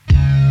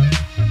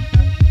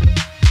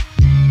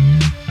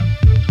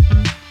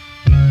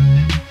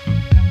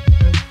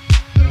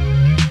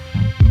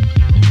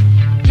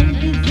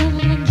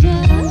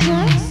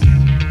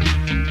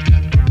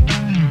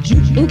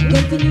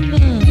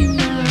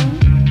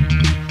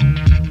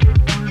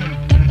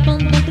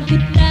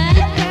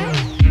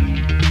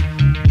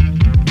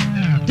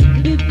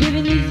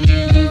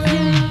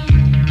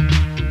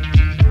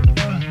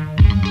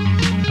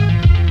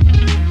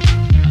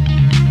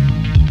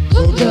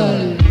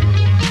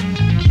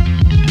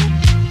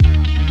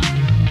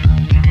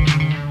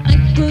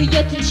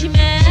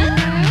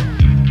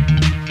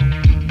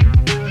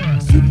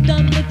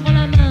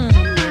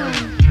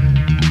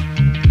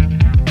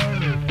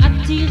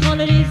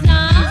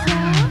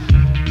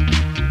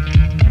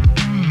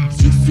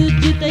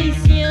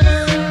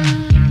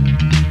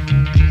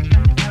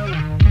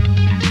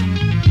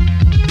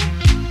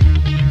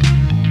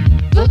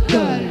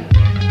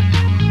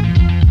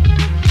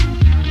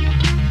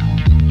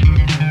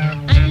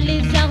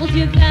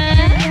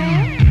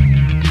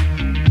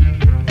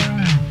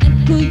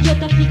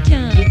coyote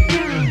africain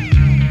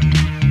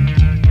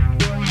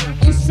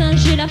ont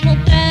singé la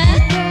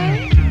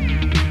fontaine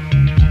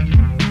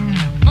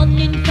en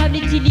une fable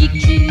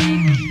idyllique.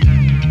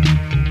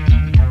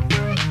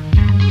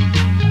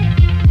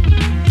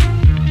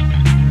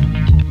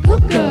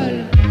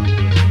 Gogol.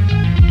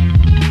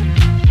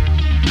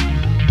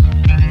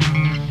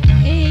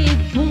 Et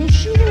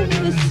bonjour,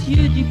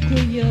 monsieur du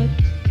coyote,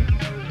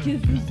 que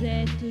vous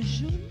êtes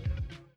jaune.